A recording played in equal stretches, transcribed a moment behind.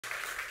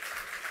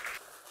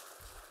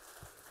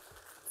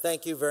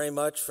Thank you very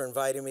much for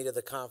inviting me to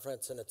the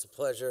conference, and it's a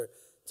pleasure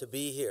to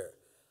be here.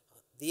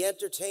 The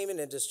entertainment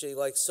industry,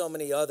 like so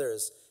many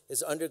others,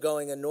 is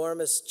undergoing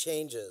enormous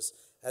changes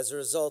as a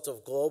result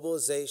of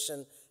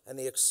globalization and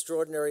the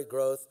extraordinary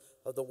growth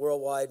of the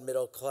worldwide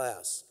middle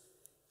class.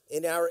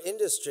 In our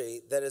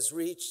industry that has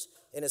reached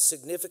in a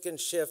significant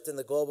shift in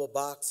the global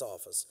box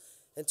office,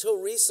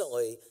 until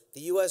recently,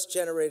 the U.S.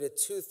 generated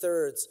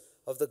 2/3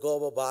 of the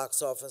global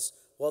box office,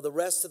 while the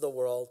rest of the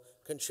world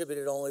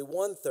contributed only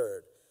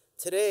 1/3.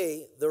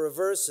 Today, the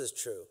reverse is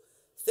true.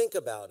 Think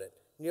about it.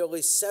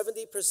 Nearly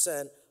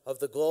 70% of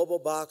the global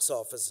box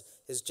office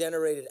is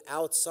generated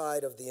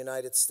outside of the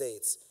United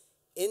States.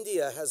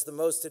 India has the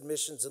most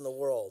admissions in the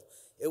world.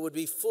 It would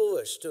be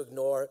foolish to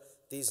ignore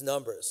these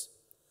numbers.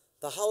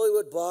 The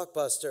Hollywood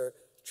blockbuster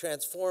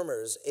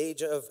Transformers: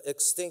 Age of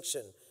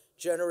Extinction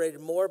generated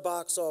more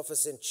box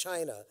office in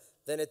China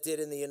than it did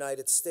in the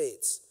United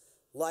States.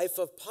 Life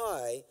of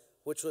Pi,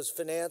 which was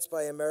financed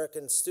by an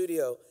American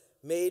studio,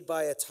 made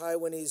by a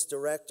Taiwanese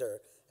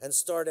director, and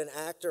starred an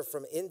actor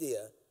from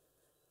India,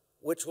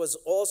 which was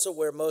also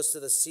where most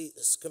of the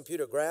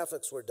computer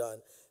graphics were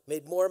done,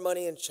 made more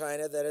money in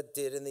China than it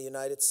did in the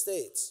United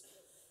States.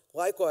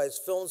 Likewise,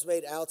 films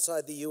made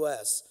outside the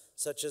U.S.,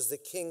 such as The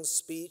King's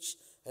Speech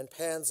and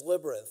Pan's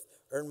Labyrinth,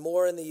 earned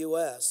more in the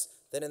U.S.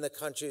 than in the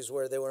countries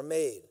where they were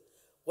made.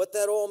 What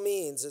that all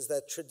means is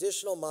that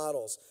traditional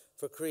models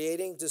for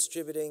creating,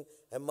 distributing,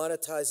 and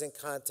monetizing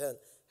content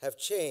have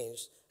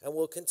changed and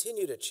will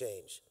continue to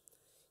change.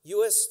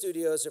 U.S.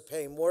 studios are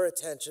paying more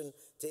attention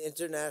to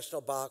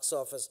international box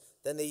office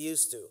than they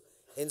used to.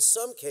 In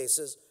some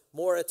cases,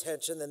 more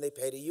attention than they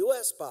pay to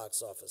U.S.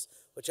 box office,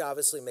 which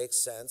obviously makes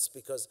sense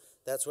because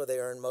that's where they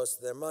earn most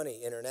of their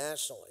money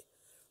internationally.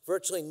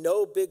 Virtually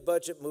no big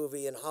budget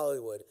movie in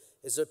Hollywood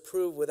is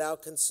approved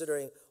without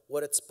considering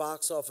what its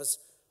box office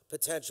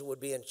potential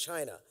would be in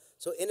China.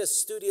 So in a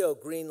studio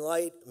green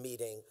light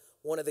meeting,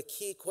 one of the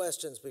key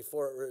questions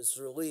before it is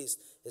released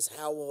is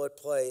how will it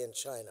play in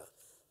China?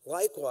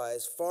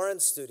 Likewise, foreign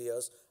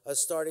studios are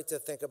starting to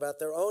think about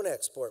their own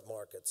export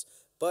markets.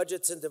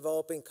 Budgets in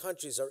developing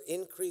countries are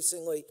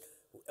increasing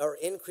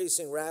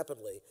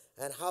rapidly,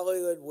 and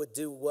Hollywood would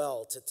do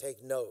well to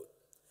take note.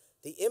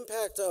 The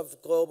impact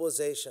of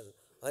globalization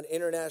on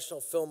international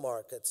film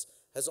markets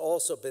has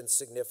also been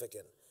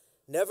significant.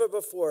 Never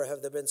before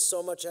have there been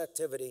so much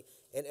activity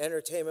in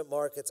entertainment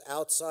markets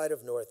outside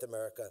of North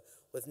America,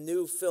 with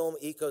new film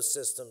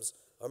ecosystems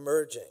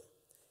emerging.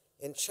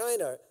 In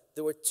China,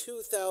 there were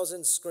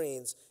 2,000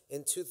 screens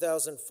in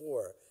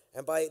 2004,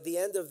 and by the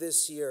end of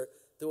this year,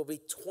 there will be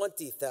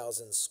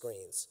 20,000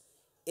 screens.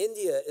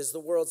 India is the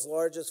world's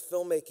largest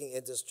filmmaking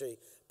industry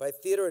by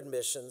theater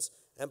admissions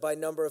and by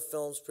number of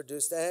films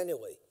produced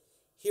annually.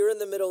 Here in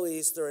the Middle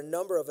East, there are a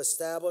number of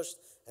established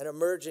and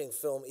emerging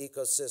film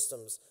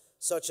ecosystems,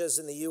 such as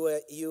in the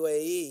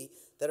UAE,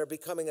 that are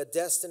becoming a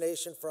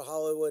destination for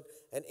Hollywood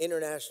and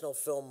international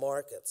film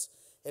markets.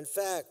 In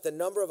fact, the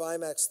number of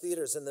IMAX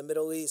theaters in the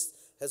Middle East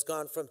has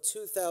gone from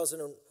 2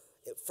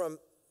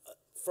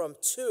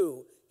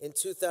 in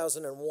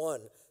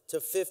 2001 to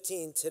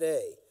 15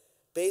 today.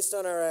 Based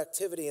on our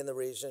activity in the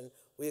region,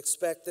 we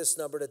expect this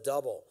number to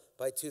double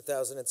by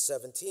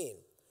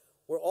 2017.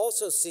 We're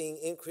also seeing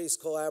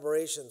increased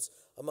collaborations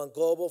among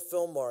global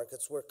film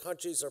markets where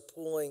countries are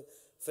pooling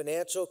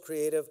financial,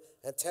 creative,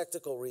 and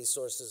technical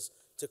resources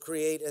to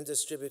create and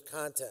distribute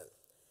content.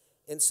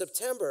 In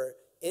September,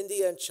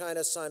 India and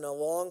China signed a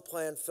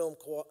long-planned film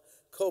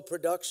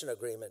co-production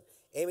agreement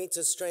aiming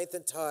to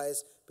strengthen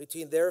ties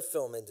between their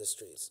film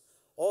industries.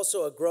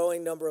 Also, a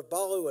growing number of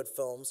Bollywood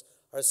films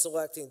are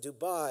selecting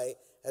Dubai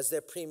as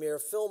their premier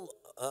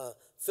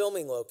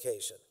filming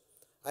location.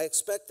 I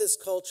expect this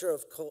culture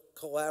of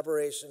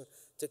collaboration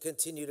to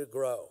continue to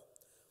grow.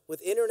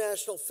 With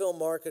international film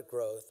market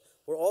growth,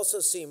 we're also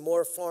seeing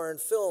more foreign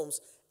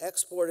films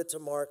exported to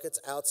markets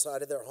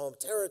outside of their home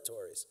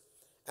territories.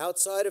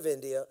 Outside of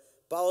India,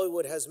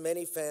 Bollywood has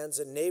many fans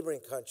in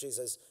neighboring countries,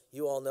 as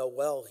you all know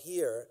well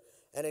here,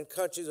 and in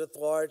countries with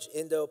large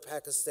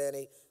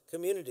Indo-Pakistani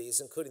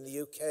communities, including the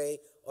UK,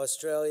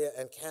 Australia,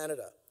 and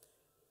Canada.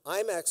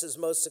 IMAX's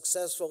most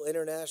successful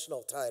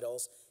international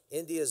titles,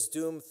 India's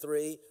Doom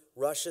 3,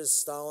 Russia's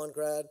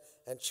Stalingrad,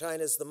 and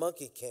China's The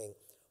Monkey King,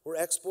 were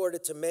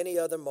exported to many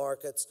other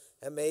markets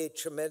and made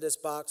tremendous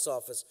box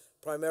office,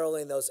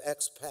 primarily in those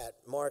expat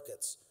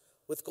markets.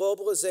 With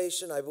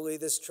globalization, I believe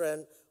this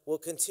trend will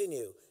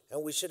continue,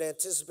 and we should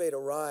anticipate a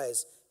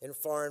rise in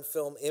foreign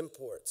film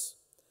imports.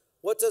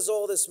 What does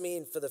all this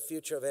mean for the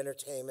future of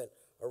entertainment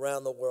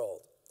around the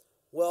world?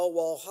 Well,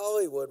 while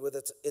Hollywood, with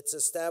its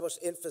established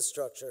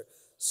infrastructure,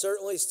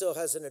 certainly still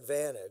has an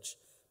advantage,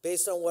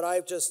 based on what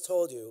I've just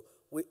told you,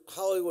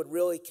 Hollywood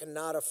really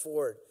cannot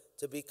afford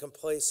to be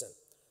complacent.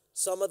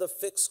 Some of the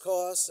fixed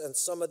costs and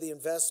some of the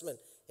investment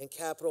in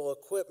capital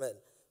equipment,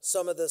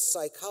 some of the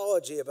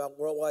psychology about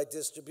worldwide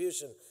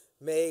distribution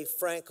may,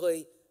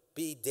 frankly,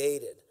 be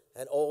dated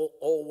and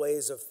old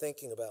ways of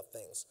thinking about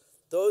things.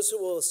 Those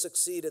who will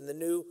succeed in the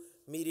new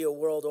media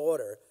world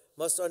order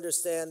must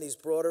understand these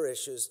broader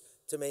issues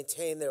to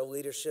maintain their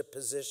leadership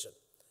position.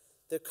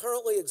 There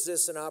currently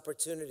exists an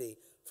opportunity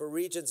for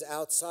regions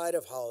outside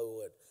of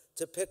Hollywood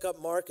to pick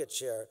up market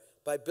share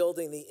by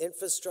building the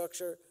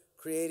infrastructure,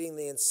 creating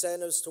the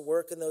incentives to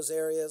work in those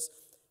areas,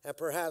 and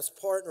perhaps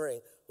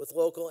partnering with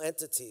local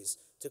entities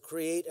to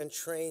create and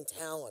train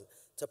talent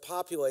to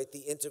populate the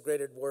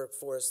integrated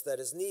workforce that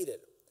is needed.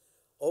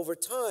 Over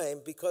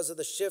time, because of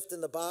the shift in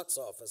the box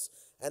office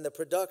and the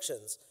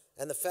productions,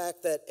 and the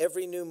fact that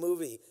every new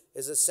movie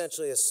is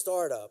essentially a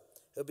startup,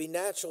 it would be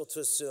natural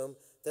to assume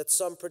that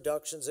some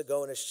productions are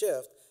going to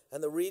shift,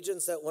 and the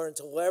regions that learn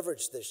to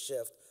leverage this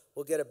shift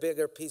will get a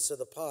bigger piece of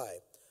the pie.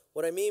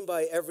 What I mean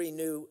by every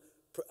new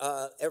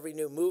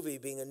movie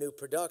being a new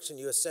production,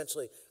 you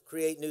essentially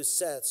create new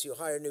sets, you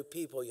hire new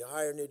people, you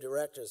hire new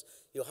directors,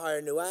 you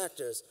hire new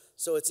actors.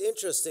 So it's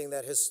interesting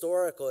that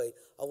historically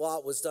a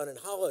lot was done in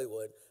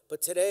Hollywood,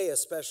 but today,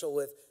 especially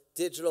with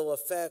digital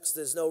effects,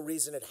 there's no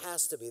reason it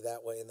has to be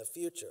that way in the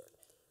future.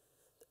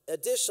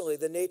 Additionally,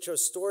 the nature of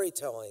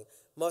storytelling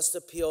must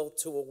appeal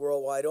to a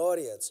worldwide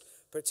audience,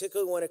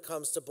 particularly when it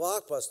comes to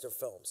blockbuster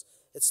films.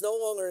 It's no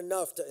longer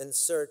enough to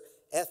insert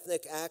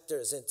ethnic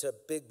actors into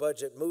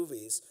big-budget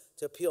movies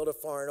to appeal to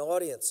foreign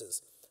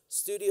audiences.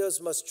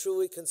 Studios must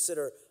truly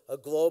consider a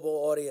global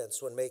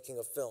audience when making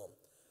a film.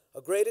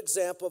 A great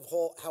example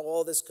of how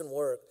all this can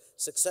work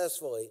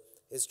successfully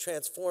is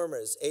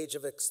Transformers: Age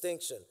of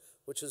Extinction,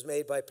 which was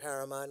made by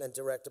Paramount and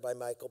directed by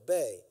Michael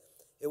Bay.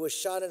 It was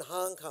shot in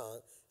Hong Kong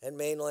and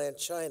mainland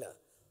China.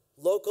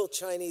 Local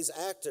Chinese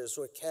actors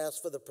were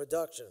cast for the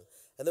production,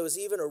 and there was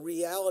even a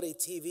reality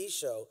TV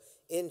show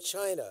in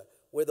China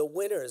where the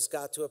winners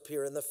got to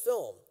appear in the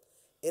film.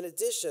 In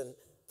addition,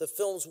 the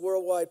film's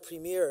worldwide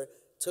premiere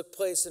took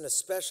place in a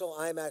special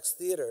IMAX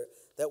theater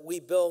that we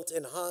built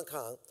in Hong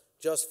Kong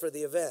just for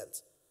the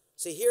event.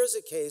 See, here's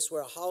a case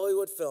where a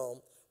Hollywood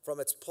film, from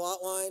its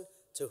plotline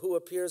to who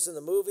appears in the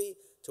movie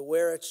to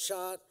where it's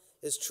shot,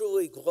 is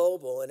truly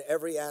global in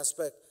every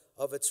aspect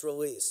of its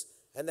release,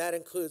 and that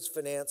includes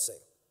financing.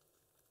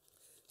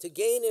 To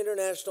gain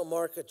international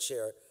market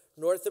share,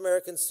 North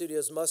American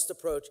studios must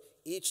approach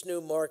each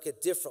new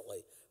market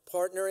differently,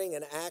 partnering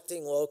and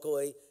acting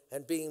locally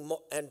and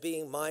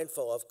being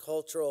mindful of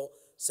cultural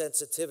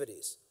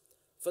sensitivities.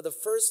 For the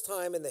first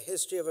time in the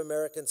history of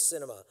American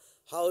cinema,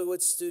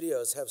 Hollywood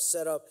studios have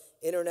set up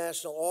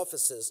international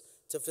offices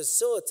to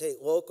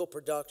facilitate local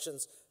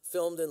productions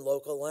filmed in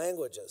local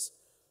languages.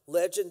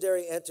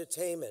 Legendary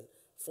Entertainment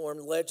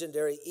formed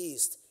Legendary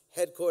East,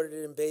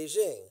 headquartered in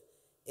Beijing.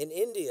 In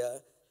India,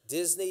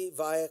 Disney,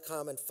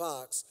 Viacom, and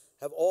Fox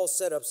have all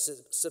set up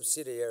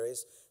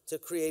subsidiaries to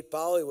create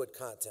Bollywood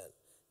content.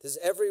 There's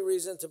every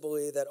reason to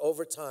believe that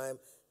over time,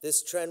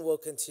 this trend will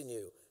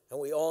continue, and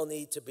we all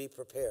need to be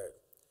prepared.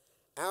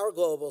 Our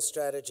global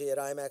strategy at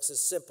IMAX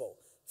is simple.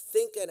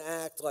 Think and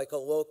act like a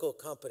local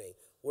company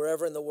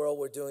wherever in the world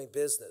we're doing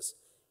business.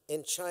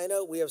 In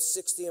China, we have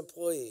 60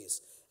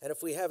 employees, and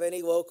if we have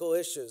any local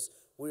issues,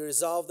 we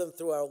resolve them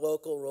through our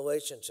local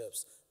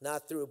relationships,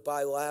 not through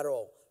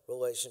bilateral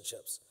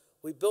relationships.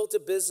 We built a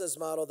business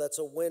model that's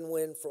a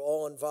win-win for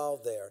all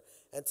involved there,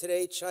 and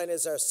today China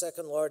is our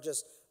second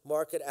largest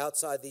market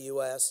outside the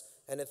US,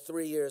 and in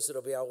 3 years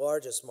it'll be our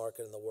largest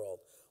market in the world.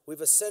 We've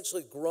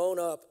essentially grown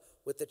up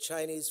with the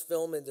Chinese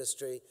film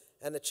industry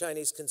and the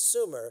Chinese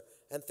consumer,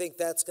 and think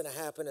that's going to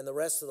happen in the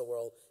rest of the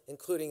world,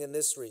 including in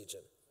this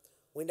region.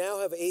 We now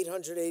have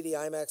 880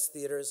 IMAX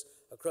theaters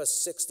across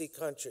 60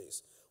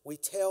 countries. We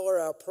tailor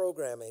our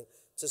programming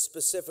to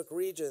specific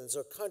regions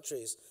or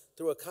countries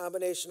through a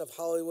combination of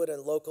Hollywood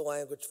and local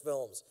language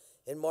films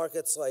in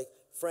markets like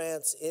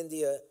France,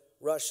 India,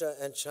 Russia,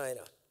 and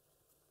China.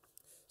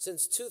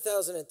 Since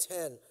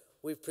 2010,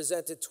 we've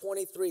presented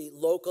 23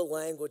 local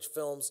language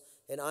films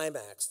in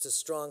IMAX to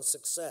strong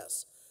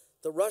success.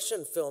 The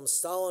Russian film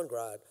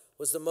Stalingrad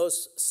was the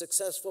most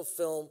successful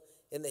film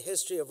in the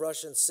history of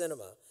Russian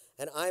cinema,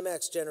 and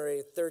IMAX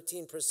generated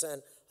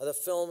 13% of the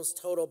film's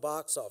total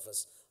box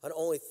office on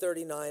only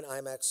 39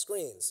 IMAX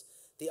screens.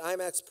 The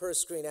IMAX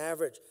per-screen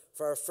average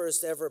for our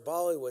first ever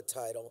Bollywood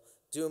title,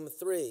 Doom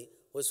 3,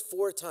 was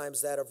 4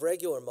 times that of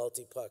regular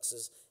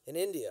multiplexes in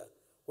India.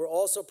 We're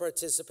also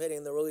participating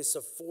in the release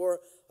of 4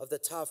 of the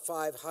top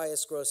 5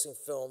 highest-grossing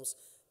films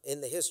in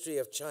the history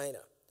of China.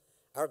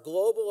 Our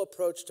global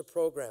approach to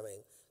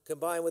programming,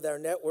 combined with our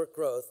network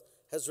growth,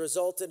 has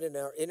resulted in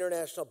our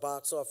international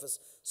box office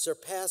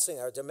surpassing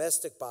our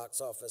domestic box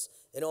office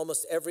in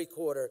almost every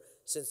quarter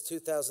since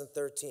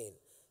 2013.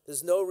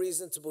 There's no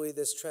reason to believe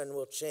this trend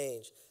will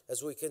change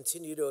as we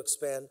continue to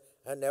expand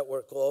our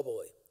network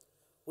globally.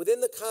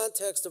 Within the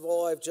context of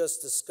all I've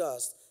just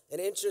discussed, an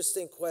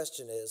interesting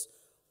question is,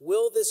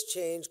 will this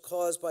change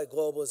caused by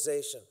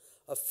globalization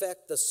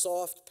affect the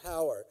soft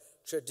power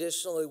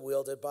traditionally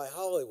wielded by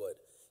Hollywood,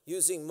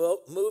 using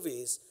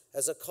movies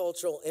as a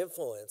cultural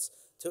influence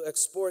to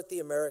export the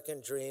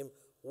American dream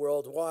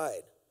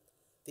worldwide?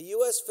 The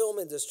U.S. film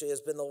industry has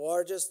been the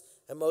largest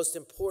and most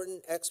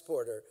important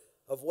exporter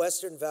of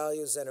Western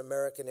values and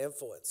American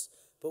influence.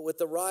 But with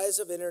the rise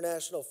of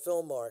international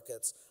film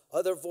markets,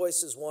 other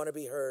voices want to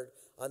be heard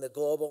on the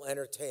global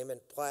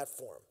entertainment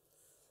platform.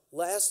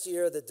 Last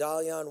year, the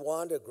Dalian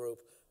Wanda Group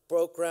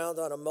broke ground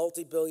on a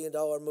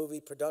multi-billion-dollar movie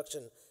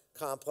production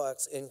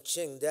complex in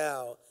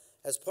Qingdao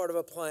as part of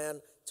a plan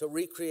to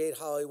recreate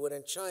Hollywood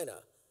in China.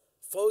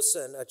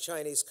 Fosun, a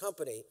Chinese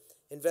company,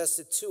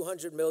 invested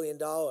 $200 million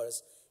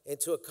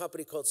into a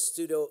company called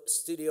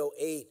Studio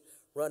 8,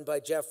 run by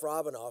Jeff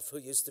Robinoff, who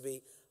used to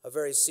be a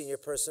very senior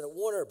person at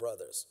Warner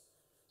Brothers.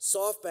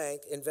 SoftBank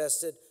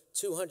invested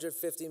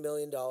 $250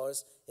 million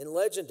in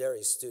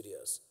Legendary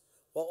Studios.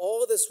 While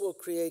all of this will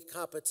create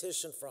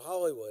competition for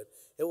Hollywood,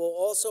 it will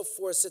also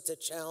force it to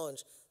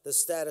challenge the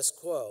status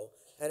quo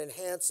and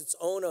enhance its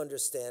own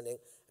understanding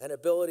and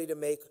ability to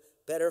make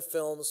better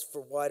films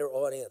for wider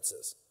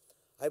audiences.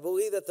 I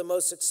believe that the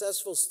most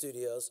successful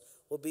studios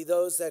will be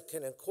those that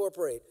can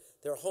incorporate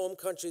their home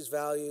country's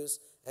values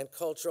and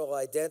cultural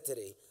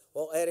identity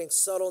while adding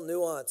subtle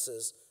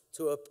nuances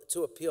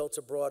to appeal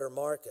to broader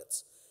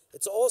markets.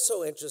 It's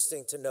also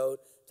interesting to note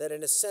that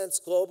in a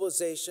sense,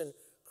 globalization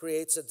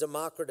creates a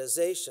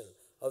democratization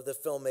of the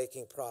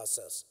filmmaking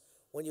process.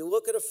 When you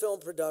look at a film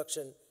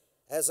production,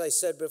 as I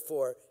said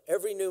before,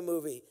 every new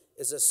movie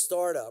is a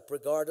startup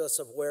regardless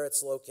of where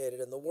it's located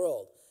in the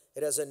world.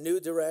 It has a new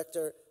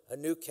director, a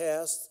new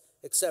cast,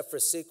 except for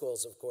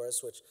sequels, of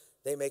course, which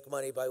they make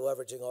money by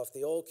leveraging off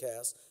the old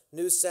cast,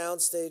 new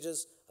sound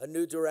stages, a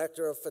new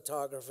director of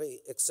photography,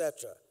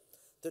 etc.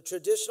 The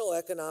traditional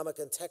economic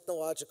and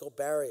technological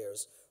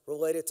barriers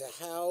related to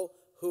how,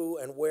 who,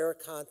 and where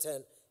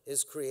content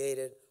is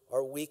created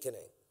are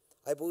weakening.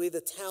 I believe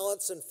the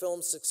talents and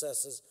film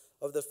successes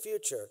of the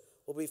future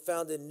will be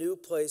found in new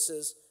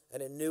places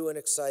and in new and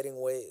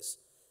exciting ways.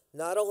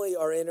 Not only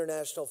are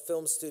international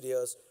film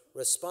studios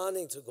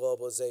responding to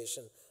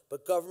globalization,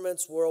 but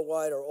governments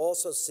worldwide are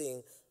also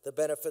seeing the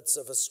benefits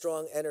of a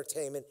strong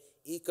entertainment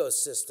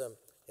ecosystem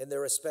in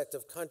their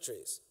respective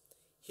countries.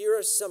 Here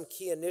are some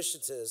key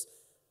initiatives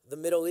the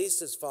Middle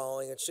East is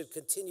following and should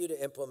continue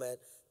to implement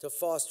to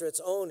foster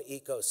its own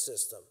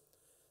ecosystem.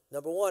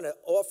 Number one,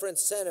 offer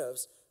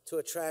incentives to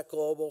attract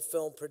global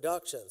film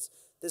productions.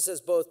 This has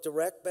both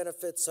direct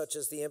benefits, such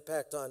as the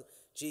impact on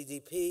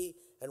GDP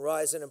and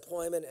rise in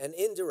employment, and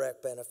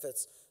indirect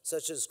benefits,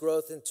 such as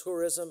growth in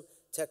tourism,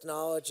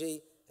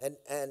 technology,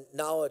 and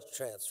knowledge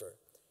transfer.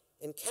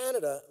 In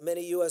Canada,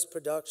 many U.S.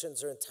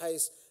 productions are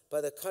enticed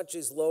by the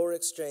country's lower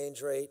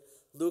exchange rate,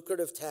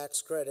 lucrative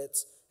tax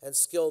credits, and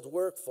skilled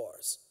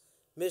workforce.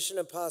 Mission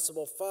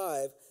Impossible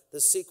 5,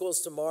 the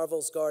sequels to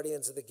Marvel's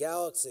Guardians of the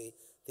Galaxy,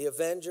 The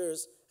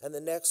Avengers, and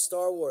the next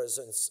Star Wars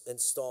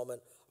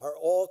installment are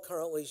all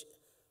currently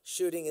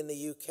shooting in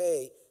the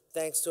UK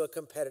thanks to a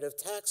competitive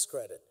tax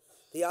credit.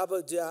 The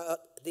Abu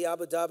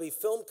Dhabi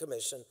Film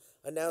Commission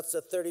announced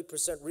a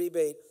 30%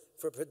 rebate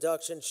for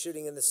production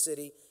shooting in the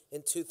city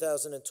in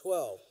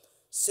 2012.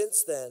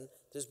 Since then,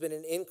 there's been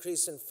an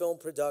increase in film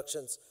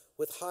productions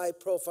with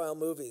high-profile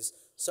movies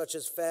such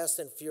as Fast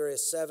and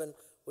Furious 7,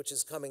 which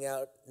is coming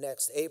out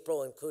next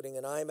April, including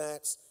an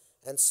IMAX,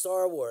 and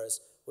Star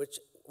Wars, which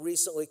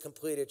recently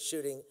completed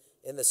shooting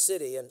in the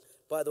city. And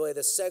by the way,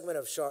 the segment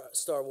of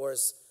Star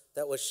Wars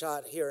that was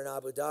shot here in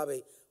Abu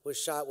Dhabi was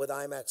shot with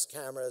IMAX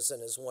cameras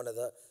and is one of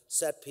the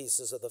set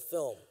pieces of the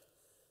film.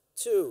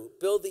 2,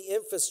 build the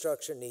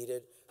infrastructure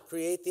needed,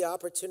 create the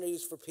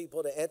opportunities for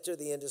people to enter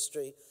the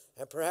industry,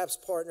 and perhaps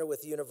partner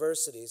with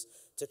universities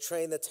to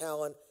train the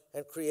talent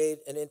and create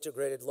an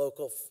integrated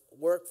local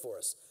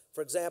workforce.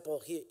 For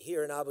example,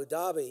 here in Abu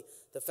Dhabi,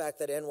 the fact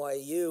that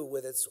NYU,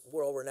 with its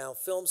world-renowned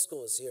film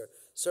school, is here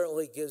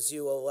certainly gives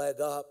you a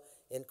leg up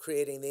in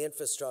creating the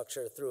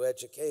infrastructure through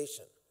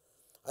education.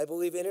 I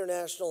believe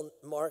international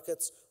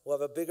markets will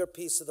have a bigger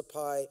piece of the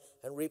pie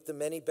and reap the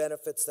many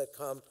benefits that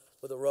come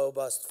with a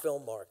robust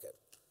film market.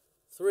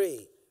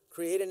 3,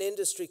 create an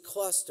industry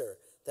cluster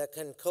that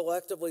can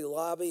collectively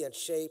lobby and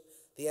shape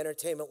the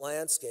entertainment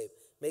landscape,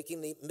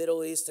 making the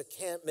Middle East a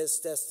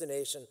can't-miss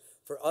destination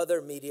for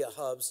other media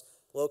hubs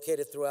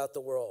located throughout the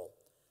world.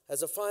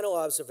 As a final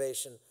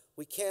observation,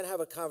 we can't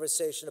have a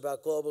conversation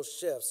about global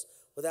shifts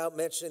without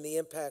mentioning the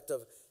impact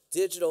of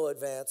digital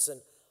advance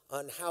and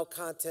on how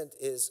content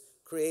is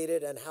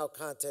created and how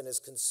content is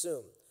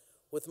consumed.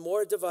 With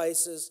more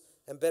devices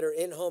and better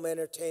in-home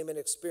entertainment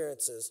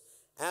experiences,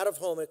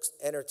 out-of-home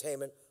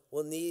entertainment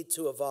will need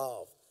to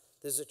evolve.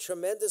 There's a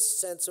tremendous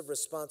sense of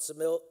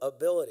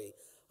responsibility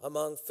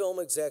among film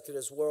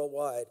executives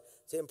worldwide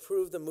to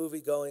improve the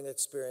movie-going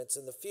experience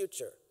in the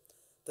future.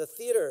 The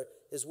theater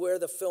is where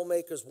the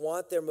filmmakers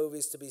want their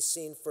movies to be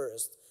seen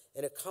first,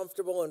 in a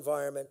comfortable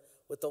environment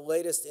with the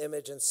latest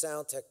image and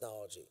sound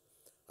technology.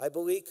 I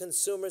believe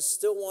consumers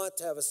still want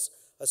to have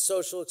a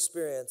social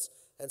experience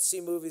and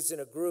see movies in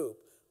a group,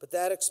 but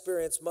that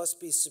experience must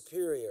be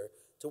superior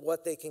to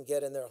what they can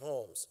get in their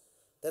homes.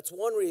 That's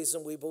one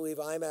reason we believe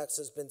IMAX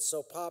has been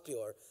so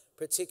popular,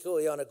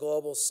 particularly on a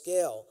global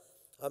scale.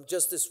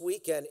 Just this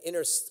weekend,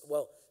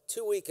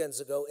 2 weekends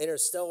ago,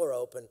 Interstellar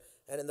opened,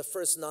 and in the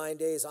first 9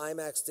 days,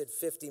 IMAX did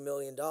 $50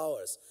 million.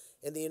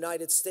 In the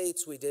United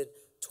States, we did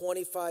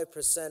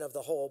 25% of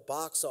the whole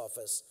box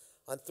office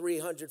on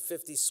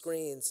 350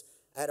 screens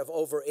out of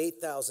over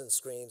 8,000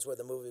 screens where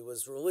the movie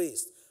was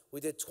released. We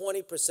did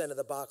 20% of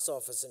the box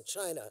office in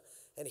China.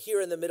 And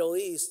here in the Middle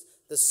East,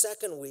 the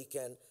second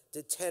weekend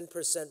did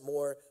 10%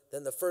 more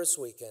than the first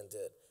weekend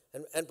did.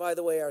 And by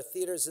the way, our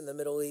theaters in the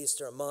Middle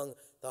East are among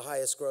the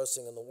highest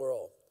grossing in the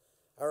world.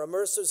 Our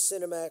immersive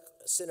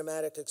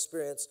cinematic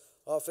experience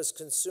offers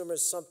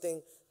consumers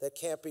something that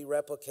can't be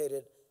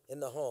replicated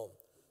in the home.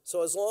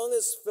 So as long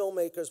as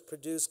filmmakers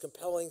produce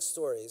compelling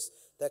stories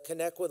that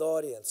connect with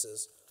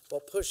audiences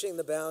while pushing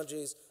the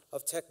boundaries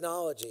of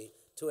technology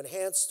to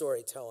enhance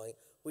storytelling,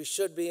 we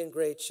should be in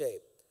great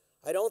shape.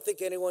 I don't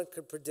think anyone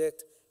could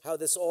predict how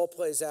this all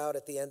plays out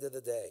at the end of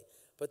the day,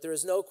 but there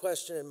is no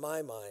question in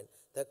my mind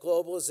that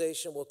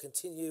globalization will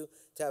continue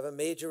to have a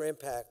major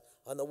impact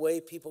on the way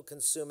people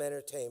consume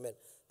entertainment,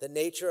 the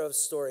nature of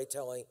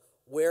storytelling,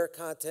 where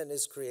content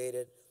is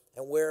created,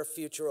 and where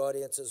future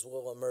audiences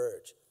will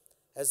emerge.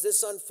 As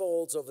this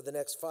unfolds over the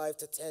next 5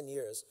 to 10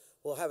 years,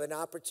 we'll have an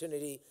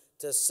opportunity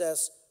to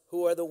assess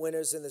who are the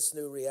winners in this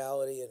new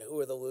reality and who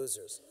are the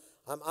losers.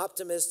 I'm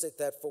optimistic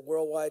that for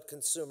worldwide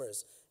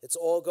consumers, it's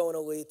all going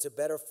to lead to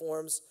better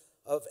forms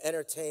of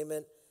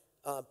entertainment,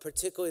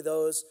 particularly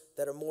those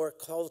that are more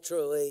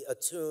culturally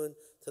attuned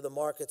to the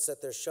markets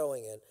that they're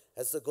showing in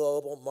as the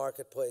global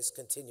marketplace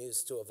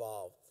continues to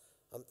evolve.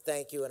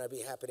 Thank you, and I'd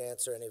be happy to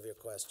answer any of your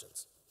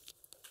questions.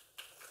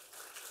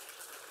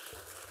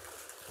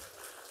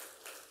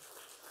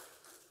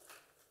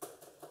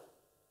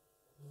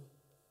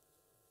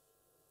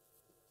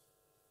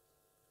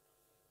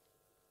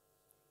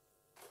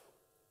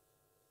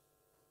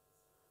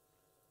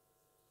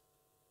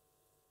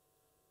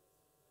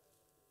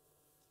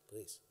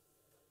 Please.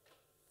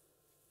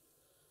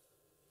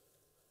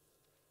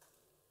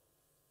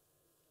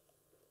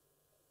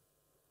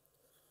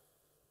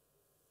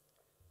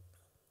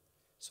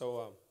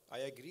 So I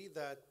agree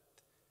that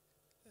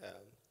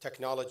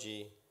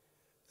technology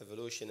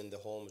evolution in the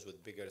homes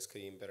with bigger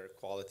screen, better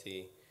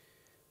quality,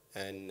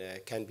 and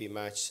can be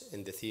matched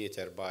in the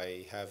theater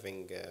by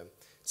having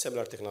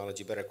similar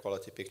technology, better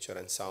quality picture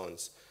and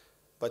sounds.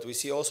 But we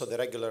see also the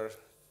regular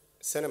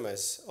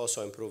cinemas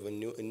also improve in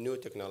new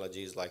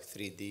technologies like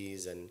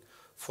 3Ds and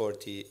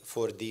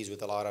 4Ds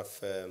with a lot of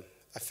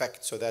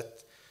effect. So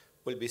that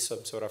will be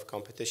some sort of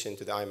competition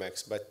to the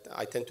IMAX. But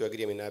I tend to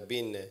agree. I mean, I've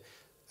been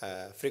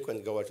a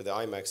frequent goer to the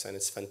IMAX, and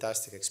it's a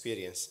fantastic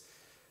experience.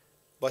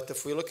 But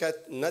if we look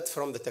at not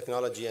from the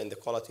technology and the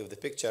quality of the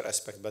picture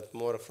aspect, but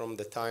more from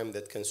the time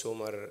that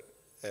consumer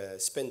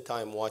spend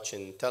time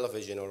watching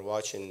television or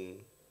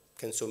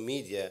consume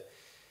media,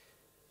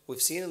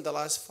 we've seen in the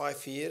last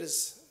 5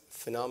 years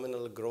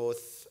phenomenal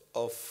growth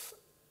of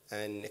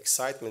and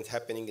excitement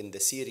happening in the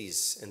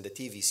series, in the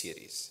TV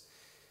series.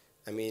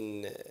 I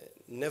mean,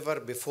 never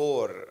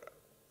before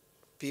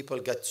people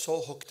got so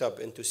hooked up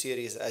into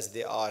series as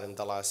they are in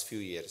the last few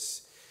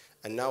years.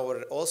 And now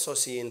we're also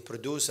seeing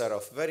producer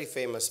of very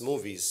famous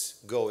movies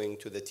going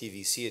to the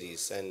TV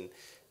series. And,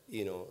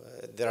 you know,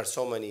 there are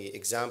so many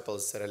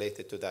examples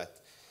related to that.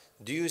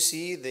 Do you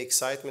see the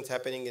excitement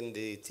happening in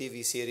the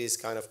TV series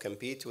kind of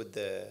compete with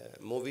the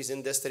movies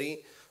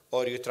industry?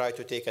 Or you try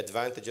to take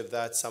advantage of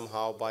that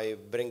somehow by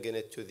bringing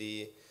it to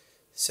the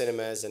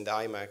cinemas and the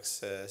IMAX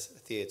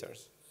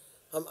theaters?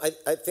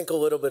 I think a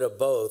little bit of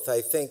both.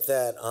 I think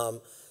that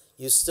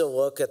you still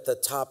look at the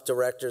top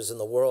directors in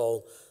the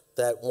world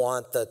that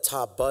want the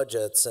top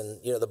budgets,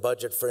 and you know the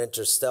budget for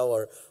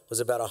Interstellar was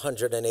about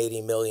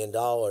 $180 million.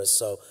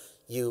 So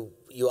you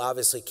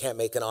obviously can't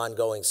make an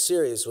ongoing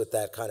series with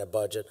that kind of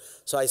budget.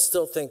 So I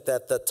still think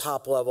that the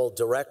top level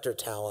director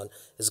talent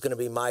is going to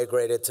be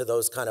migrated to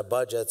those kind of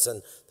budgets,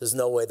 and there's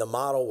no way the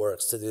model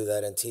works to do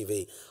that in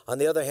TV. On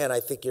the other hand, I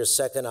think your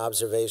second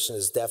observation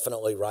is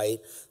definitely right.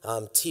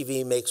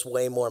 TV makes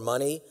way more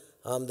money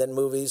than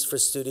movies for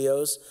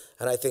studios,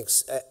 and I think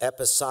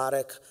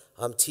episodic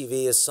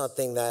TV is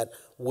something that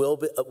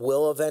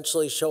will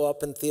eventually show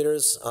up in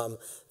theaters.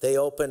 They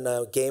opened,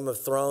 Game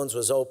of Thrones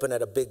was open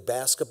at a big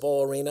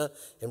basketball arena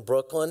in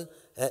Brooklyn,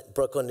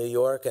 New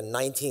York, and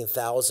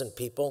 19,000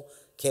 people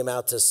came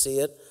out to see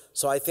it.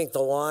 So I think the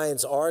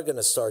lines are going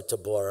to start to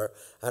blur,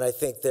 and I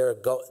think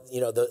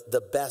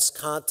the best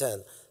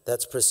content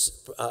that's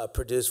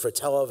produced for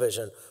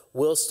television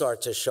will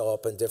start to show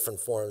up in different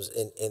forms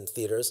in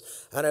theaters.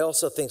 And I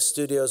also think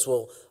studios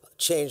will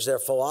change their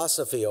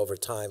philosophy over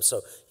time.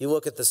 So you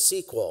look at the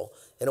sequel,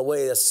 in a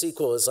way a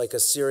sequel is like a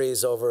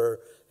series over,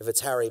 if it's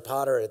Harry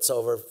Potter, it's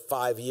over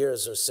 5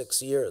 years or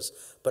 6 years.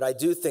 But I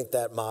do think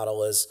that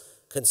model is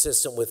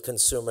consistent with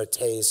consumer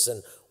tastes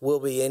and will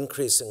be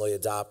increasingly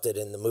adopted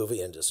in the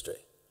movie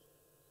industry.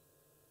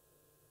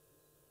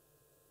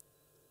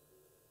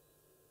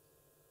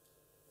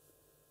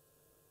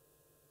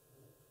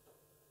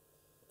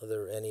 Are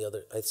there any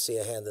other? I see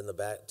a hand in the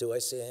back. Do I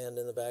see a hand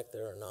in the back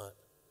there or not?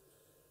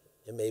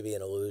 It may be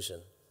an illusion.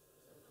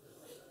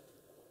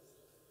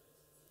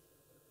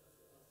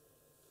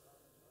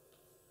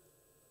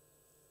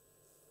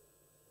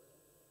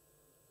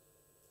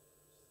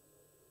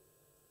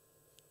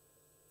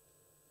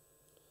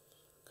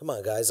 Come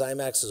on, guys.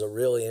 IMAX is a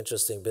really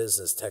interesting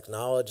business.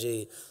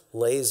 Technology,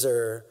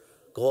 laser,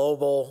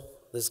 global.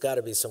 There's got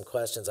to be some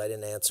questions. I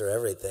didn't answer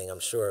everything, I'm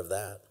sure of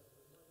that.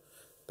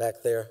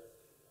 Back there.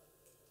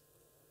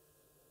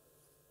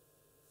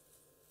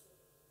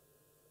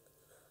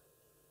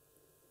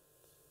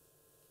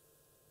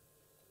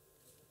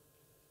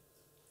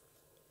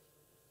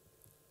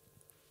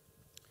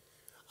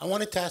 I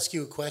wanted to ask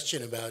you a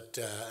question about,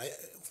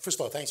 first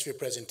of all, thanks for your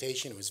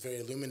presentation. It was very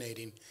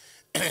illuminating.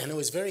 And I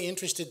was very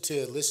interested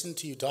to listen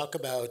to you talk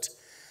about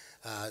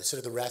sort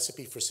of the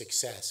recipe for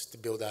success to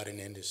build out an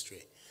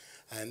industry.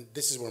 And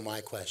this is where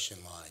my question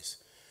lies.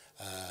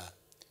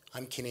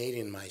 I'm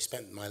Canadian. I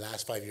spent my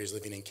last 5 years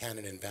living in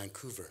Canada in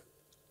Vancouver.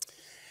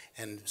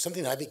 And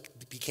something that I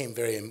became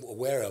very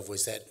aware of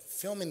was that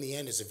film in the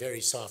end is a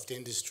very soft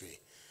industry.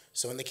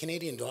 So when the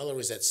Canadian dollar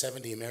was at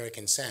 70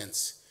 American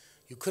cents,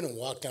 you couldn't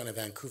walk down a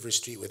Vancouver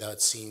street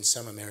without seeing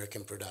some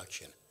American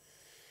production.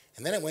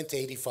 And then it went to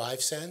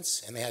 85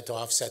 cents, and they had to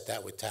offset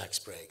that with tax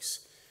breaks.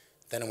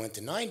 Then it went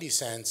to 90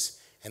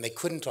 cents, and they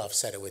couldn't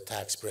offset it with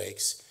tax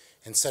breaks.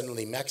 And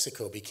suddenly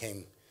Mexico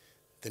became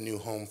the new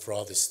home for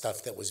all this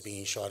stuff that was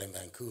being shot in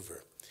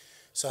Vancouver.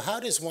 So how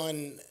does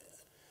one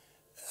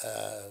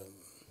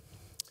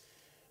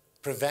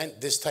prevent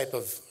this type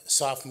of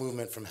soft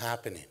movement from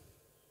happening?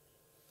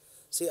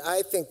 See,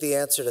 I think the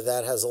answer to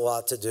that has a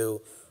lot to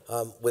do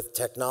with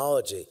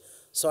technology.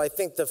 So I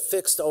think the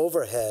fixed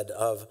overhead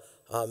of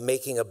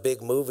making a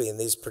big movie in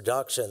these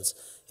productions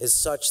is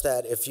such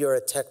that if you're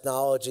a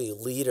technology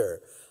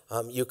leader,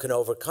 you can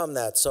overcome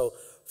that. So,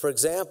 for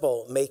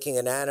example, making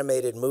an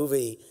animated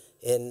movie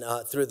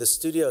through the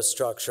studio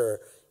structure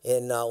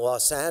in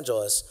Los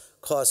Angeles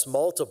costs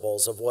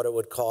multiples of what it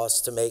would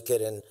cost to make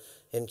it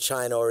in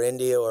China or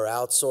India, or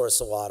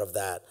outsource a lot of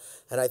that.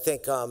 And I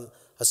think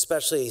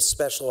especially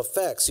special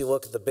effects. You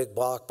look at the big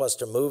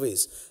blockbuster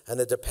movies and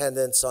the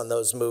dependence on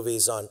those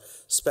movies on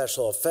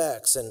special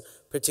effects, and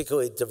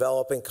particularly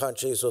developing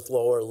countries with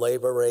lower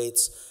labor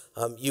rates,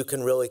 you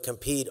can really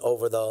compete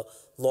over the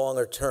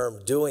longer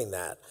term doing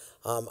that.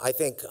 I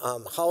think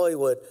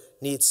Hollywood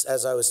needs,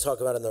 as I was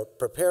talking about in the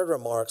prepared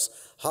remarks,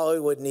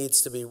 Hollywood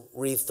needs to be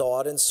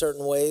rethought in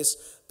certain ways,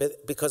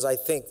 because I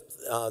think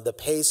the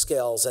pay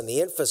scales and the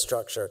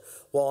infrastructure,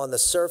 while on the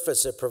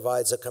surface it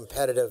provides a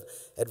competitive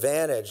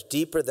advantage,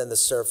 deeper than the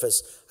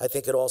surface, I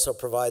think it also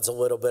provides a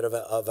little bit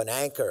of an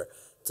anchor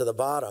to the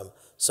bottom.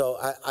 So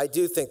I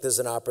do think there's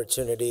an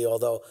opportunity,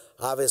 although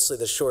obviously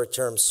the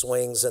short-term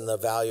swings in the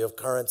value of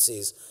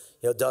currencies,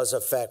 does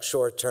affect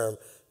short-term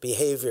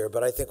behavior.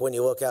 But I think when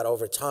you look at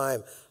over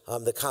time,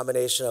 the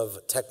combination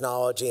of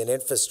technology and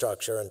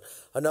infrastructure, and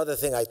another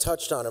thing I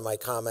touched on in my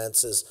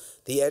comments is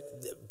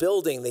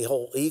building the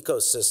whole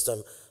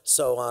ecosystem.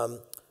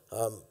 So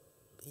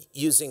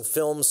using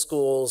film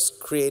schools,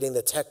 creating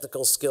the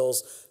technical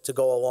skills to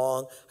go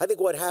along. I think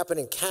what happened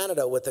in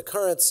Canada with the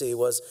currency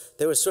was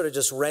they were sort of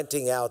just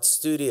renting out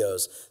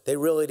studios. They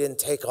really didn't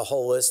take a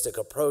holistic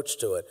approach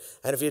to it.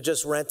 And if you're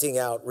just renting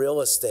out real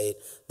estate,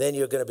 then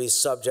you're going to be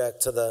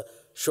subject to the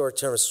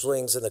short-term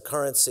swings in the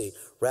currency,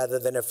 rather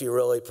than if you're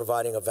really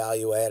providing a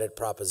value-added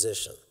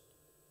proposition.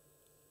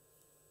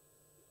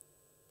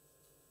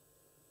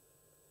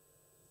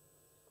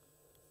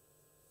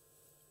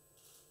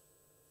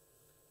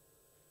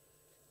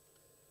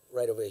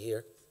 Right over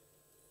here.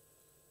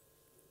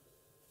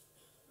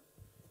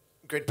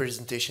 Great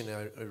presentation.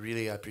 I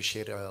really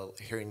appreciate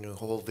hearing the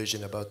whole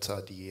vision about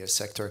the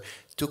sector.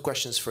 Two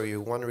questions for you.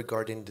 One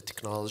regarding the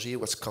technology,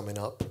 what's coming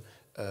up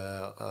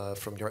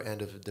from your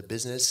end of the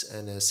business,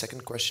 and a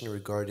second question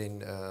regarding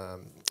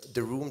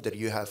the room that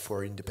you have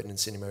for independent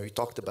cinema. You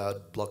talked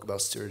about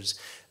blockbusters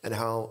and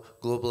how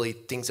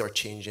globally things are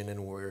changing,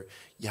 and where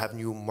you have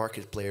new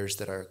market players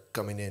that are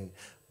coming in.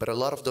 But a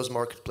lot of those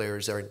market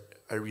players are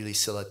really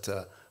still at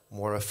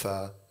more of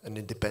an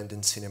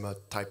independent cinema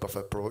type of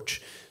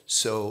approach.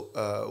 So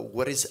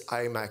what is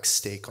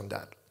IMAX's take on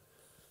that?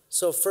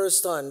 So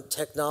first on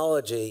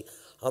technology,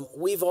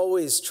 we've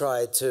always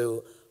tried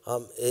to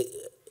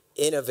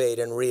innovate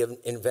and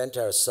reinvent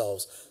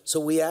ourselves. So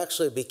we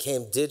actually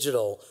became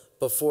digital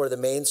before the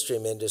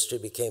mainstream industry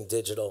became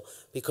digital,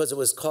 because it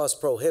was cost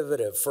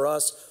prohibitive. For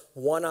us,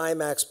 one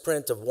IMAX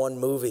print of one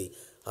movie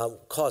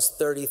cost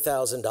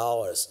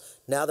 $30,000.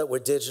 Now that we're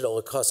digital,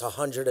 it costs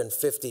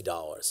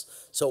 $150.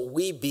 So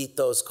we beat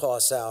those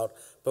costs out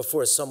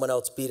before someone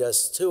else beat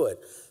us to it.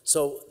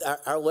 So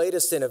our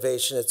latest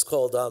innovation, it's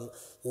called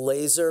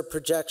laser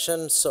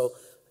projection. So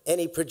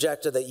any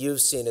projector that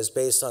you've seen is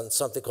based on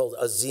something called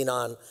a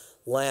xenon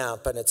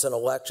lamp, and it's an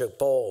electric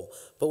bulb.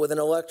 But with an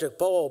electric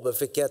bulb,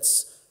 if it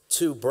gets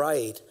too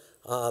bright,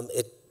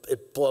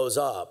 it blows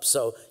up.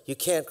 So you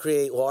can't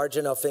create large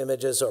enough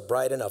images or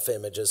bright enough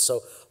images.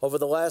 So over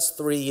the last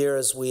 3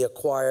 years, we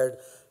acquired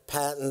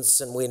patents,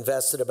 and we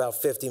invested about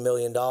 $50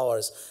 million,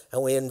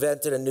 and we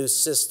invented a new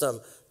system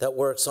that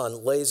works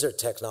on laser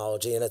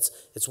technology, and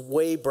it's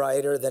way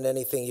brighter than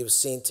anything you've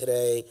seen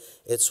today.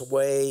 It's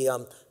way,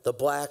 the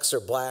blacks are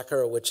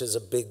blacker, which is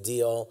a big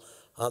deal.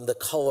 The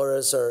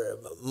colors are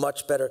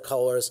much better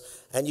colors,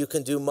 and you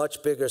can do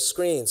much bigger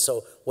screens.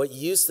 So what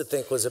you used to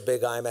think was a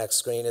big IMAX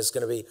screen is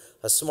going to be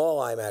a small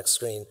IMAX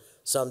screen.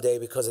 someday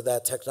because of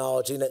that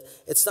technology. And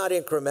it's not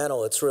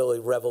incremental, it's really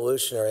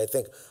revolutionary. I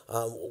think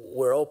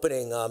we're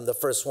opening the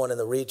first one in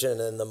the region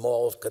in the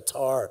Mall of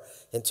Qatar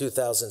in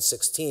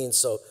 2016,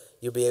 so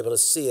you'll be able to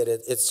see it.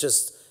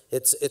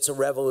 It's a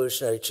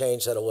revolutionary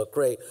change that'll look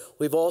great.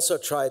 We've also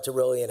tried to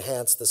really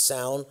enhance the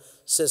sound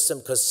system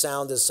because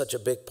sound is such a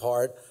big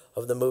part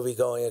of the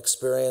movie-going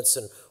experience,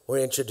 and we're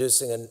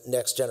introducing a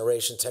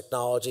next-generation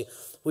technology.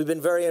 We've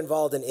been very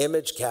involved in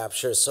image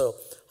capture, so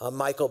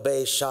Michael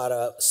Bay shot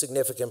a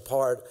significant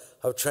part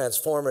of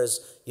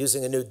Transformers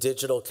using a new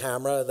digital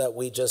camera that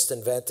we just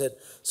invented.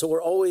 So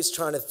we're always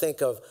trying to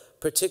think of,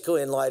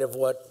 particularly in light of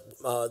what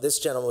this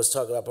gentleman was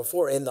talking about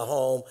before, in the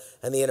home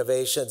and the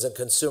innovations and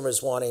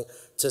consumers wanting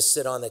to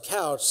sit on the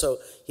couch. So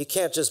you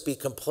can't just be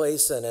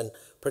complacent and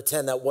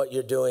pretend that what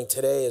you're doing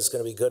today is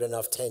going to be good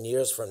enough 10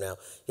 years from now.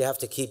 You have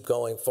to keep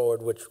going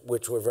forward,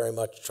 which we're very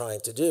much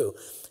trying to do.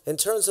 In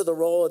terms of the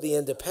role of the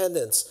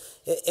independents,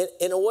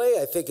 in a way,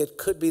 I think it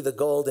could be the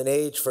golden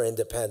age for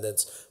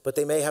independents, but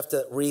they may have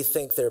to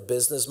rethink their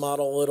business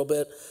model a little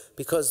bit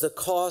because the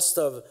cost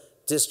of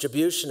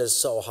distribution is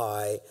so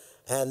high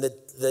and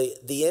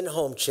the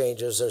in-home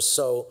changes are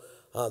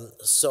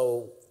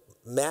so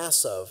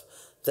massive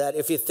that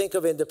if you think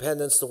of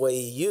independence the way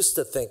you used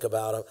to think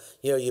about them,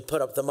 you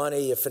put up the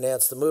money, you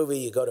finance the movie,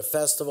 you go to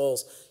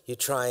festivals, you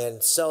try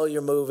and sell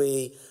your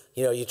movie,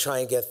 you try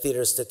and get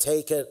theaters to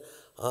take it.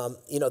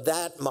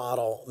 That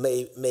model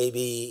may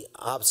be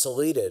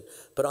obsoleted.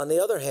 But on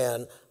the other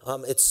hand,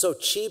 it's so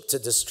cheap to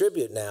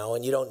distribute now,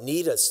 and you don't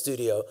need a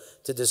studio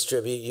to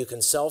distribute. You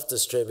can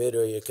self-distribute,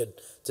 or you could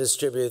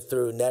distribute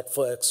through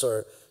Netflix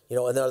or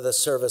another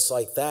service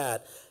like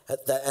that.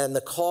 And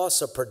the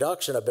costs of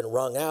production have been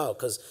wrung out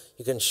because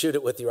you can shoot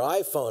it with your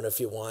iPhone if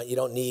you want. You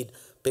don't need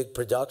big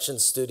production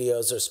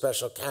studios or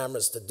special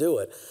cameras to do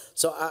it.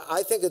 So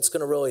I think it's going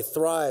to really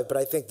thrive, but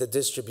I think the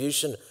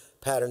distribution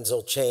patterns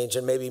will change,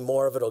 and maybe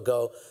more of it will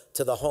go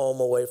to the home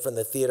away from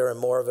the theater, and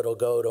more of it will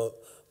go to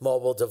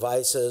mobile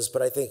devices.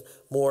 But I think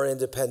more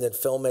independent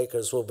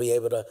filmmakers will be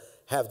able to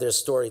have their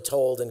story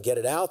told and get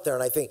it out there.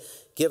 And I think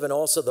given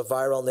also the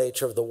viral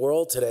nature of the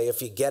world today,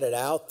 if you get it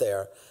out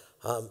there,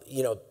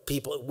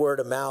 people,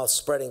 word of mouth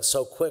spreading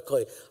so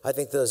quickly, I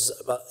think there's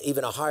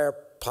even a higher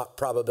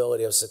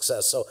probability of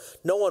success. So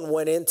no one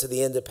went into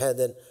the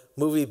independent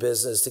movie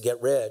business to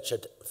get rich. A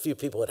few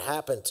people it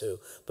happened to.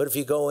 But if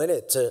you go in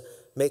it to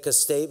make a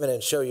statement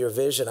and show your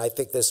vision, I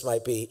think this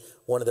might be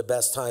one of the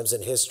best times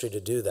in history to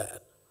do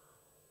that.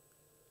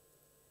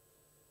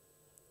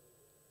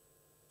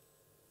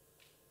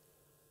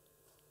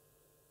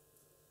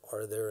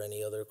 Are there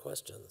any other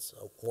questions?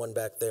 Oh, one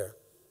back there.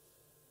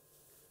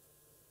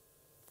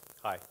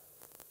 Hi.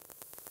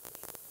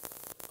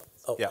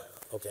 Oh, yeah.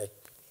 Okay.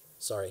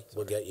 Sorry,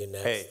 we'll get you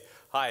next. Hey.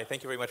 Hi,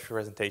 thank you very much for your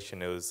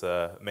presentation. It was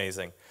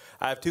amazing.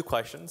 I have two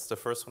questions. The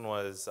first one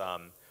was,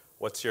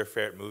 what's your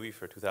favorite movie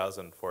for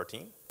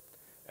 2014?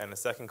 And the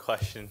second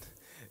question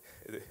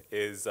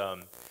is,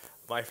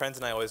 my friends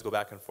and I always go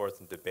back and forth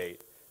and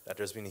debate that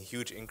there's been a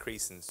huge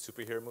increase in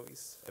superhero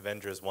movies.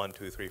 Avengers 1,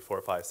 2, 3,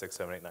 4, 5, 6,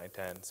 7, 8, 9,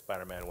 10.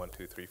 Spider-Man 1,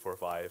 2, 3, 4,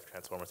 5.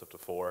 Transformers up to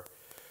 4.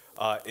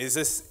 Is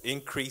this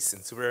increase in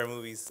superhero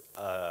movies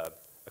a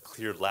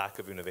clear lack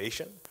of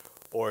innovation?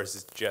 Or is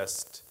it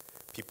just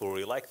people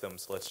really like them,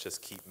 so let's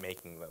just keep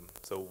making them?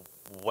 So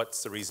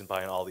what's the reason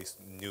behind all these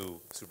new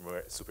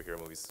superhero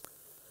movies?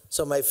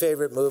 So my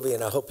favorite movie,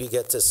 and I hope you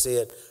get to see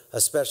it,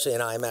 especially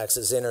in IMAX,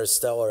 is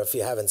Interstellar. If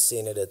you haven't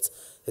seen it,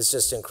 it's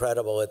just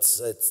incredible.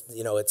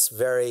 It's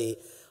very,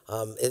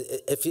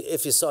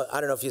 if you saw, I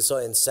don't know if you saw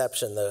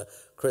Inception, the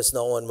Chris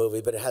Nolan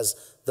movie, but it has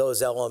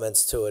those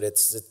elements to it.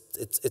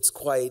 It's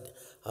quite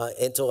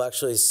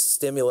intellectually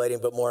stimulating,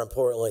 but more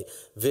importantly,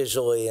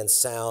 visually and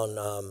sound.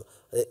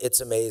 It's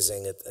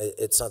amazing.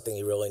 It's something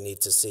you really need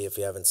to see if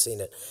you haven't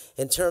seen it.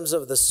 In terms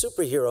of the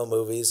superhero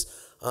movies,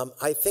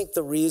 I think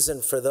the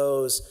reason for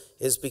those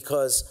is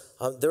because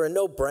there are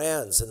no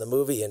brands in the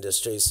movie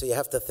industry, so you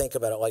have to think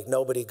about it like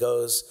nobody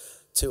goes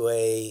to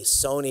a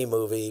Sony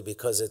movie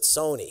because it's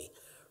Sony,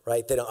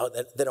 right? They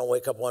don't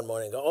wake up one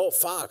morning and go, oh,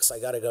 Fox,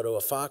 I got to go to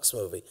a Fox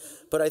movie.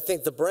 But I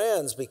think the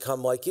brands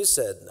become, like you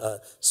said,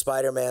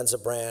 Spider-Man's a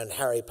brand,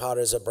 Harry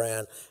Potter's a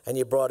brand, and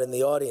you brought in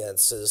the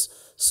audiences.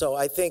 So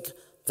I think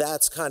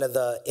that's kind of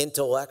the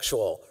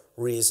intellectual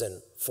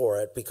reason for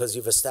it, because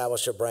you've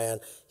established a brand,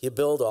 you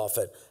build off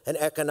it. An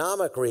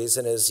economic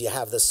reason is you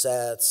have the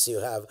sets, you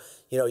have,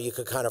 you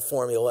could kind of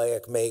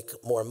formulaic make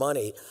more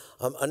money.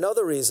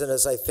 Another reason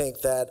is I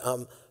think that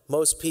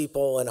most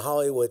people in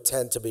Hollywood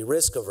tend to be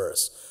risk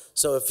averse.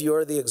 So if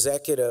you're the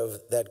executive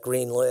that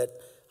greenlit,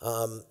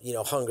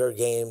 Hunger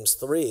Games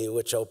 3,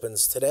 which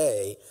opens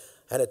today,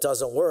 and it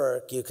doesn't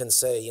work, you can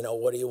say,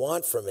 what do you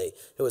want from me?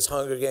 It was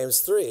Hunger Games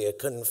 3, it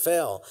couldn't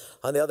fail.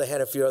 On the other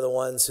hand, if you're the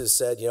ones who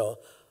said,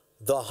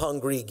 the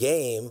hungry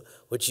game,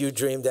 which you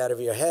dreamed out of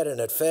your head, and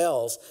it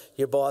fails,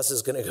 your boss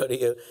is going to go to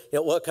you.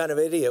 What kind of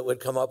idiot would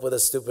come up with a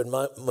stupid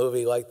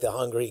movie like The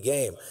Hungry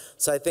Game?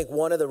 So I think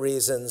one of the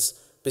reasons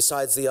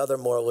besides the other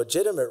more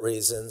legitimate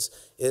reasons,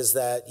 is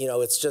that, you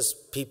know, it's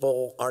just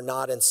people are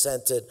not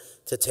incented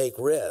to take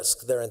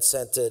risk. They're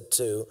incented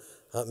to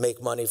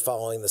make money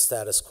following the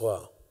status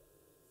quo.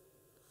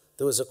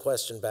 There was a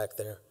question back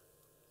there.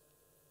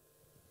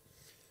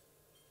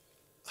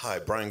 Hi,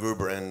 Brian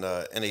Gruber, and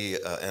any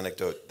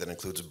anecdote that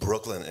includes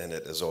Brooklyn in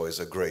it is always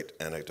a great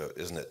anecdote,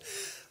 isn't it?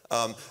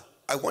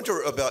 I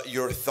wonder about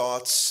your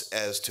thoughts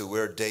as to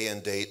where day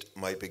and date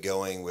might be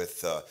going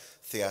with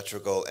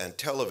theatrical and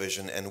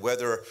television, and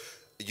whether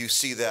you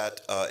see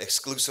that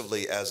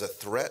exclusively as a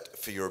threat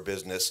for your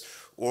business,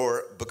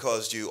 or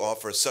because you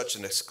offer such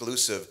an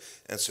exclusive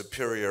and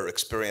superior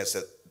experience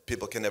that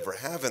people can never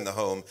have in the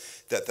home,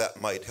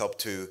 that might help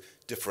to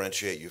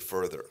differentiate you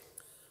further.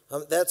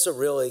 That's a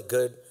really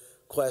good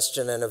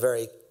question and a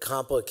very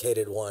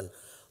complicated one.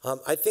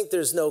 I think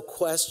there's no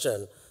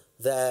question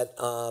that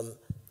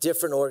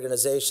different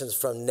organizations,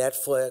 from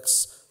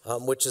Netflix,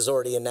 which has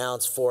already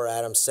announced 4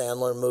 Adam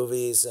Sandler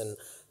movies and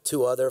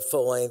 2 other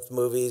full-length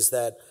movies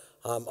that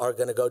are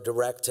going to go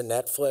direct to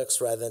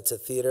Netflix rather than to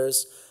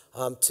theaters,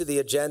 to the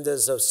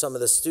agendas of some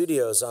of the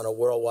studios on a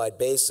worldwide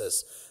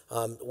basis,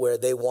 where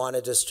they want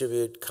to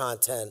distribute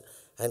content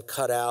and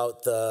cut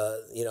out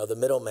the, you know, the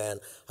middleman.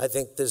 I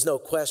think there's no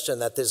question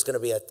that there's going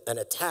to be an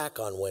attack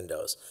on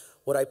windows.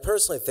 What I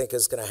personally think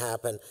is going to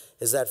happen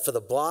is that for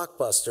the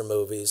blockbuster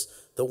movies,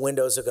 the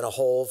windows are going to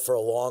hold for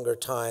a longer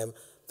time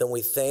than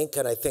we think,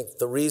 and I think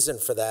the reason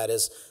for that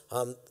is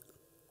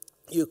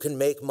you can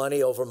make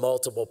money over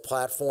multiple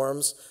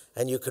platforms,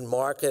 and you can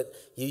market.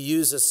 You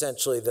use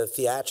essentially the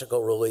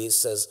theatrical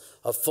release as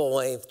a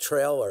full-length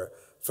trailer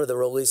for the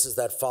releases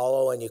that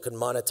follow, and you can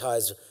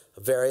monetize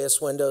various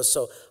windows.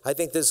 So I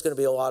think there's going to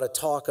be a lot of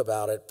talk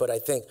about it, but I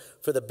think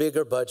for the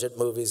bigger budget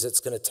movies, it's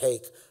going to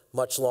take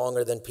much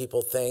longer than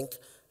people think.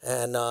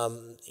 And,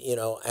 you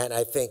know, and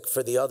I think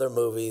for the other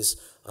movies,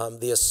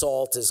 the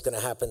assault is going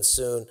to happen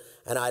soon,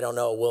 and I don't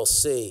know, we'll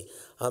see.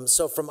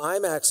 So from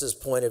IMAX's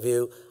point of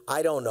view,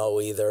 I don't know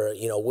either,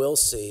 you know, we'll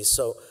see.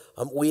 So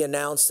we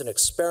announced an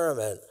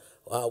experiment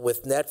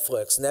with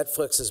Netflix.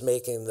 Netflix is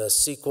making the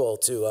sequel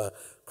to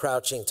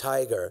Crouching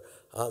Tiger.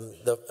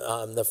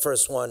 The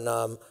first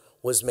one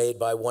was made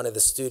by one of the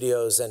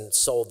studios and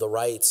sold the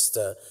rights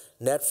to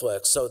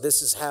Netflix. So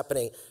this is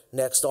happening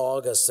next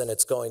August, and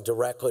it's going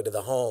directly to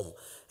the home.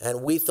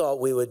 And we thought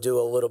we would do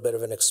a little bit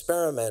of an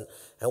experiment,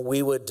 and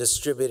we would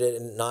distribute it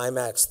in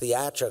IMAX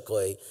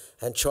theatrically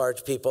and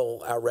charge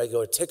people our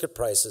regular ticket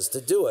prices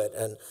to do it.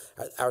 And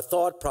our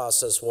thought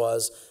process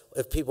was,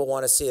 if people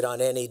want to see it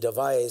on any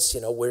device,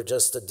 you know, we're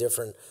just a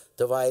different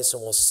device,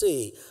 and we'll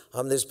see.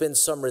 There's been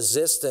some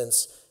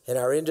resistance in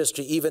our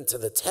industry, even to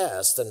the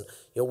test, and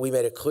you know, we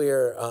made it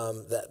clear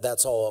that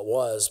that's all it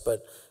was.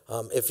 But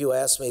if you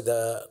ask me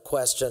the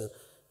question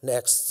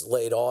next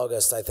late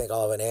August, I think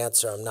I'll have an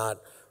answer.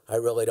 I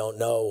really don't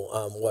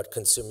know what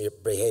consumer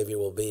behavior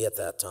will be at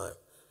that time.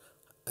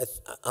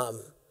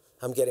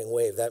 I'm getting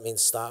waved. That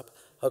means stop?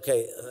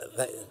 Okay.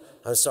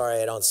 I'm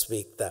sorry I don't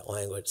speak that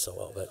language so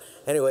well. But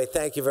anyway,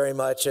 thank you very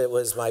much. It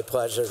was my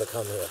pleasure to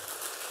come here.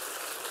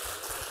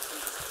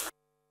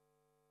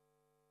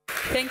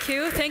 Thank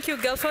you. Thank you,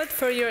 Gelfond,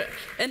 for your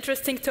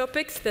interesting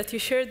topics that you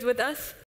shared with us.